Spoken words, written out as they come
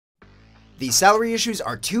These salary issues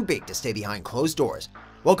are too big to stay behind closed doors.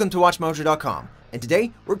 Welcome to WatchMojo.com, and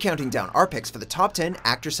today we're counting down our picks for the top 10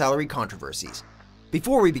 actor salary controversies.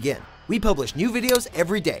 Before we begin, we publish new videos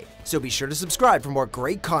every day, so be sure to subscribe for more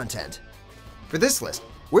great content. For this list,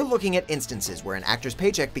 we're looking at instances where an actor's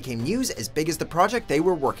paycheck became news as big as the project they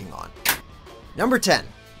were working on. Number 10.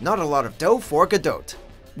 Not a lot of dough for Gadot.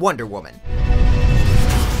 Wonder Woman.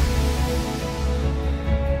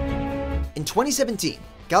 In 2017,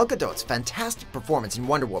 Gal Gadot's fantastic performance in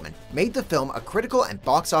Wonder Woman made the film a critical and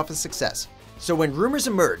box office success. So when rumors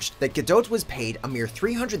emerged that Gadot was paid a mere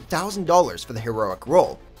 $300,000 for the heroic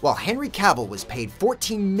role, while Henry Cavill was paid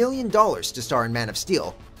 $14 million to star in Man of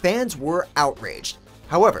Steel, fans were outraged.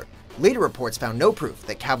 However, later reports found no proof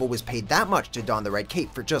that Cavill was paid that much to don the red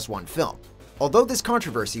cape for just one film. Although this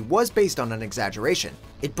controversy was based on an exaggeration,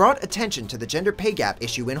 it brought attention to the gender pay gap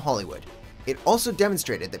issue in Hollywood. It also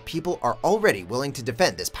demonstrated that people are already willing to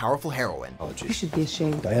defend this powerful heroine. You should be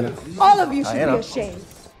ashamed. Diana. All of you should be ashamed.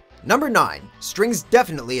 Number 9. Strings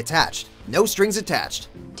definitely attached. No strings attached.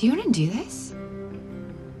 Do you want to do this?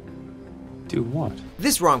 Do what?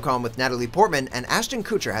 This rom-com with Natalie Portman and Ashton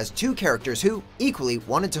Kutcher has two characters who, equally,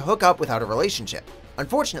 wanted to hook up without a relationship.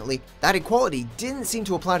 Unfortunately, that equality didn't seem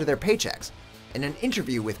to apply to their paychecks. In an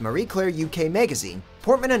interview with Marie Claire UK magazine,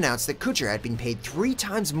 Portman announced that Kutcher had been paid 3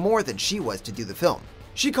 times more than she was to do the film.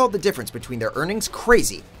 She called the difference between their earnings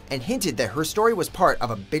crazy and hinted that her story was part of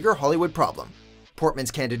a bigger Hollywood problem.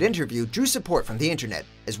 Portman's candid interview drew support from the internet,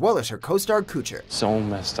 as well as her co-star Kutcher. So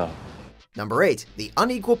messed up. Number 8. The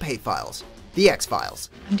Unequal Pay Files. The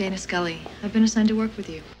X-Files. I'm Dana Scully. I've been assigned to work with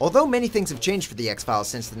you. Although many things have changed for the X-Files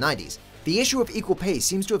since the 90s, the issue of equal pay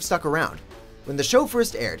seems to have stuck around. When the show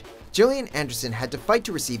first aired, Gillian Anderson had to fight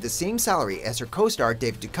to receive the same salary as her co-star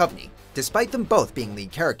David Duchovny, despite them both being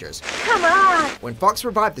lead characters. Come on! When Fox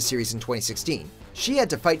revived the series in 2016, she had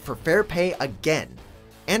to fight for fair pay again.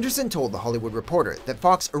 Anderson told The Hollywood Reporter that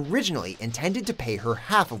Fox originally intended to pay her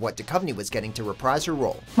half of what Duchovny was getting to reprise her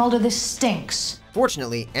role. Mulder, this stinks.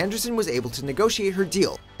 Fortunately, Anderson was able to negotiate her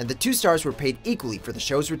deal, and the two stars were paid equally for the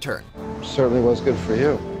show's return. Certainly was good for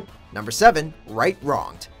you. Number 7. Right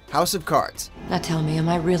Wronged. House of Cards. Now tell me, am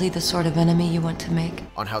I really the sort of enemy you want to make?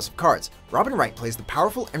 On House of Cards, Robin Wright plays the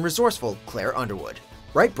powerful and resourceful Claire Underwood.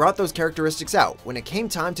 Wright brought those characteristics out when it came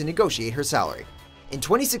time to negotiate her salary. In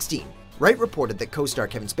 2016, Wright reported that co-star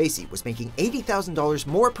Kevin Spacey was making $80,000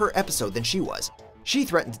 more per episode than she was. She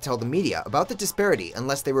threatened to tell the media about the disparity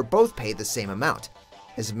unless they were both paid the same amount.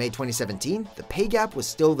 As of May 2017, the pay gap was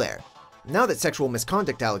still there. Now that sexual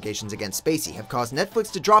misconduct allegations against Spacey have caused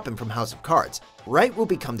Netflix to drop him from House of Cards, Wright will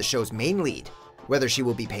become the show's main lead. Whether she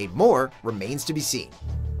will be paid more remains to be seen.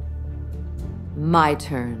 My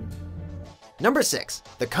turn. Number 6.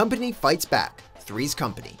 The Company Fights Back. Three's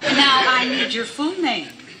Company. Now I need your full name.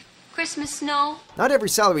 Christmas snow. Not every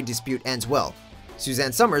salary dispute ends well.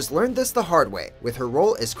 Suzanne Summers learned this the hard way with her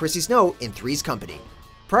role as Chrissy Snow in Three's Company.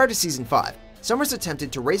 Prior to season 5, Summers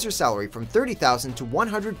attempted to raise her salary from $30,000 to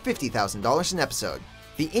 $150,000 an episode.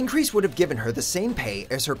 The increase would have given her the same pay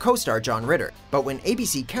as her co-star John Ritter, but when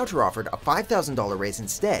ABC counteroffered a $5,000 raise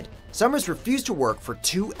instead, Summers refused to work for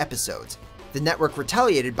 2 episodes. The network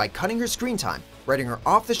retaliated by cutting her screen time, writing her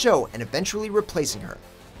off the show, and eventually replacing her.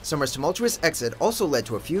 Summers' tumultuous exit also led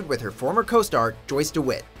to a feud with her former co-star Joyce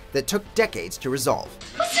DeWitt that took decades to resolve.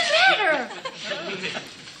 What's the matter?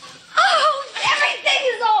 Oh,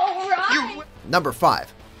 everything's all right! Number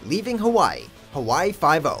 5. Leaving Hawaii. Hawaii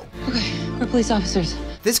Five-0. Okay, we're police officers.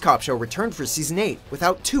 This cop show returned for season 8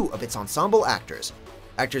 without 2 of its ensemble actors.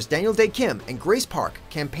 Actors Daniel Day Kim and Grace Park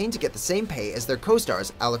campaigned to get the same pay as their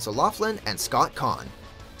co-stars Alex O'Loughlin and Scott Caan.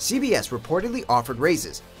 CBS reportedly offered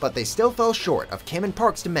raises, but they still fell short of Kim and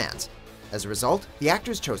Park's demands. As a result, the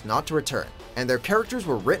actors chose not to return, and their characters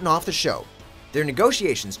were written off the show. Their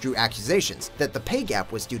negotiations drew accusations that the pay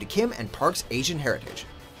gap was due to Kim and Park's Asian heritage.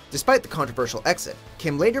 Despite the controversial exit,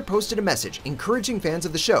 Kim later posted a message encouraging fans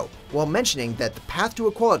of the show, while mentioning that the path to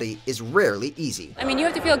equality is rarely easy. I mean, you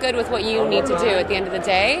have to feel good with what you need to do at the end of the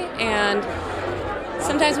day, and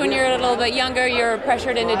sometimes when you're a little bit younger, you're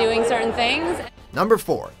pressured into doing certain things. Number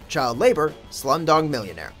 4. Child Labor. Slumdog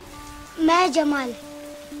Millionaire. मैं जमाल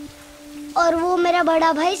और वो मेरा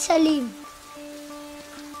बड़ा भाई सलीम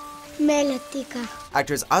मैं Latika.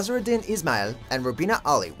 Actors Azharuddin Ismail and Rubina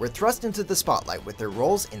Ali were thrust into the spotlight with their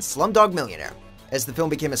roles in Slumdog Millionaire. As the film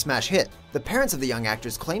became a smash hit, the parents of the young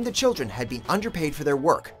actors claimed the children had been underpaid for their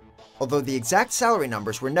work. Although the exact salary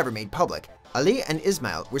numbers were never made public, Ali and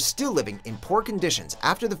Ismail were still living in poor conditions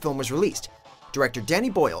after the film was released. Director Danny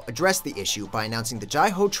Boyle addressed the issue by announcing the Jai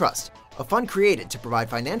Ho Trust, a fund created to provide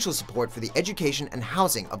financial support for the education and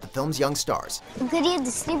housing of the film's young stars.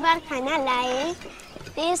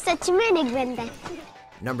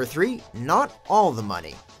 Number 3, not all the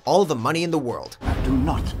money. All the money in the world. I do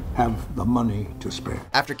not have the money to spare.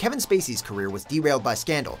 After Kevin Spacey's career was derailed by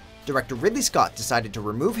scandal, director Ridley Scott decided to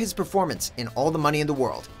remove his performance in All the Money in the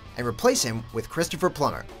World and replace him with Christopher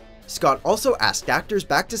Plummer. Scott also asked actors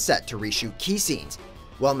back to set to reshoot key scenes.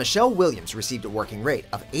 While Michelle Williams received a working rate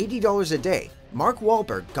of $80 a day, Mark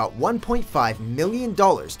Wahlberg got $1.5 million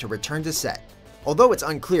to return to set. Although it's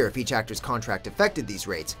unclear if each actor's contract affected these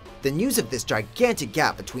rates, the news of this gigantic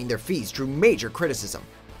gap between their fees drew major criticism.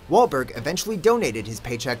 Wahlberg eventually donated his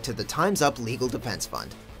paycheck to the Time's Up Legal Defense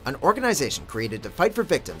Fund, an organization created to fight for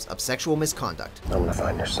victims of sexual misconduct. I'm gonna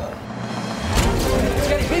find your son.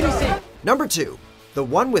 Number 2, the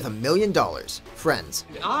one with $1 million, Friends.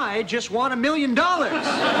 I just won $1 million.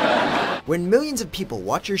 When millions of people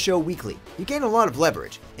watch your show weekly, you gain a lot of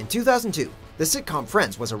leverage. In 2002, the sitcom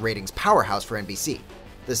Friends was a ratings powerhouse for NBC.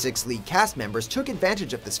 The 6 lead cast members took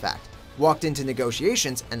advantage of this fact, walked into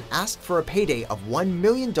negotiations, and asked for a payday of $1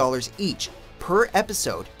 million each per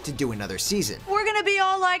episode to do another season. We're gonna be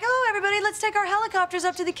all like, oh, everybody, let's take our helicopters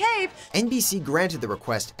up to the Cape. NBC granted the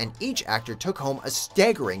request, and each actor took home a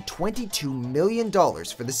staggering $22 million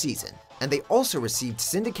for the season. And they also received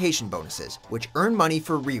syndication bonuses, which earn money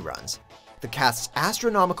for reruns. The cast's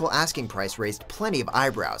astronomical asking price raised plenty of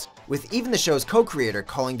eyebrows, with even the show's co-creator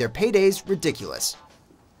calling their paydays ridiculous.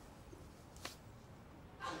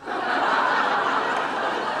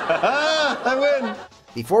 I win!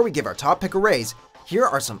 Before we give our top pick a raise, here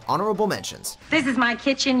are some honorable mentions. This is my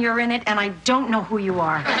kitchen, you're in it, and I don't know who you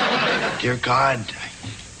are. Dear God,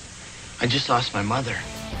 I just lost my mother.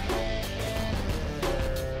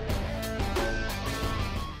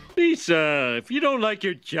 Lisa, if you don't like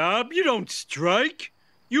your job, you don't strike.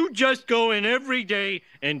 You just go in every day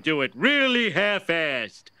and do it really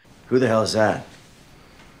half-assed. Who the hell is that?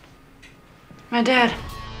 My dad.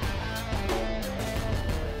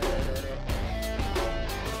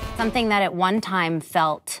 Something that at one time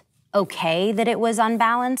felt okay that it was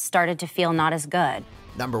unbalanced started to feel not as good.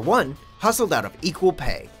 Number 1, hustled out of equal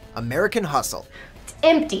pay, American Hustle. It's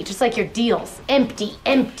empty, just like your deals. Empty,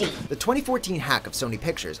 empty. The 2014 hack of Sony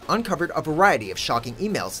Pictures uncovered a variety of shocking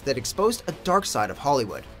emails that exposed a dark side of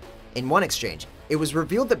Hollywood. In one exchange, it was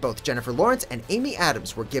revealed that both Jennifer Lawrence and Amy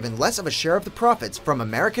Adams were given less of a share of the profits from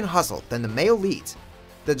American Hustle than the male leads.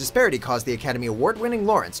 The disparity caused the Academy Award-winning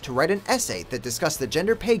Lawrence to write an essay that discussed the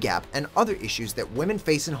gender pay gap and other issues that women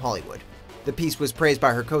face in Hollywood. The piece was praised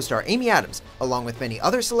by her co-star Amy Adams, along with many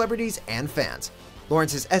other celebrities and fans.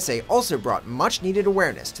 Lawrence's essay also brought much-needed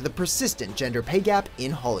awareness to the persistent gender pay gap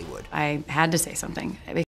in Hollywood. I had to say something.